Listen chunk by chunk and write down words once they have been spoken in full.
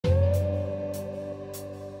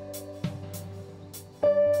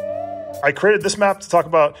I created this map to talk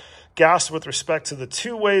about gas with respect to the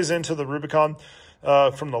two ways into the Rubicon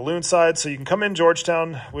from the Loon side. So you can come in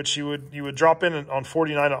Georgetown, which you would drop in on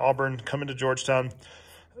 49 at Auburn, come into Georgetown.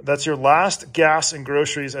 That's your last gas and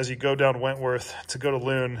groceries as you go down Wentworth to go to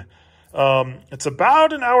Loon. It's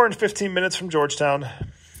about an hour and 15 minutes from Georgetown,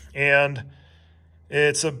 and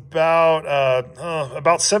it's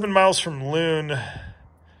about 7 miles from Loon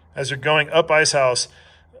as you're going up Ice House.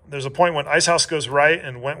 There's a point when Ice House goes right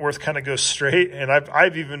and Wentworth kind of goes straight, and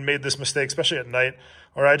I've even made this mistake, especially at night,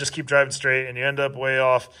 where I just keep driving straight and you end up way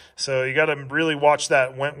off. So you got to really watch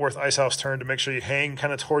that Wentworth Ice House turn to make sure you hang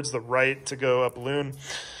kind of towards the right to go up Loon.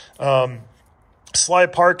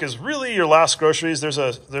 Slide Park is really your last groceries. There's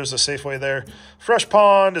a Safeway there. Fresh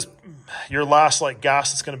Pond is your last like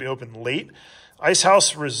gas that's going to be open late. Ice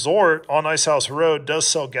House Resort on Ice House Road does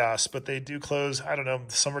sell gas, but they do close, I don't know,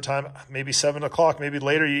 summertime, maybe 7 o'clock, maybe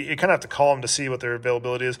later. You kind of have to call them to see what their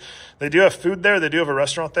availability is. They do have food there. They do have a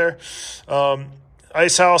restaurant there.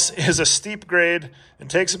 Ice House is a steep grade and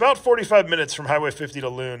takes about 45 minutes from Highway 50 to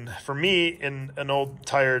Loon. For me, in an old,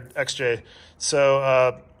 tired XJ.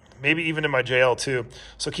 So maybe even in my JL too.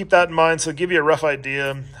 So keep that in mind. So give you a rough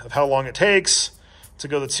idea of how long it takes to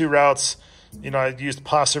go the two routes. You know, I used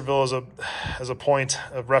Placerville as a point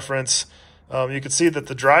of reference. You can see that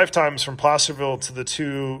the drive times from Placerville to the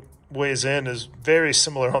two ways in is very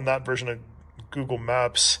similar on that version of Google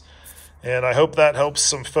Maps. And I hope that helps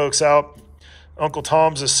some folks out. Uncle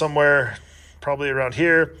Tom's is somewhere probably around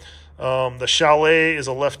here. The Chalet is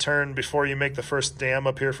a left turn before you make the first dam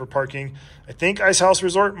up here for parking. I think Ice House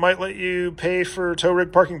Resort might let you pay for tow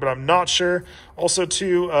rig parking, but I'm not sure. Also,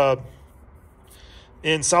 too,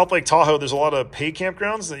 in South Lake Tahoe, there's a lot of pay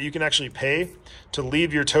campgrounds that you can actually pay to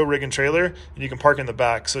leave your tow rig and trailer, and you can park in the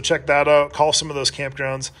back. So check that out. Call some of those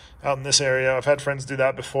campgrounds out in this area. I've had friends do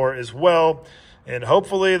that before as well, and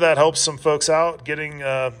hopefully that helps some folks out getting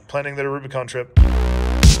planning their Rubicon trip.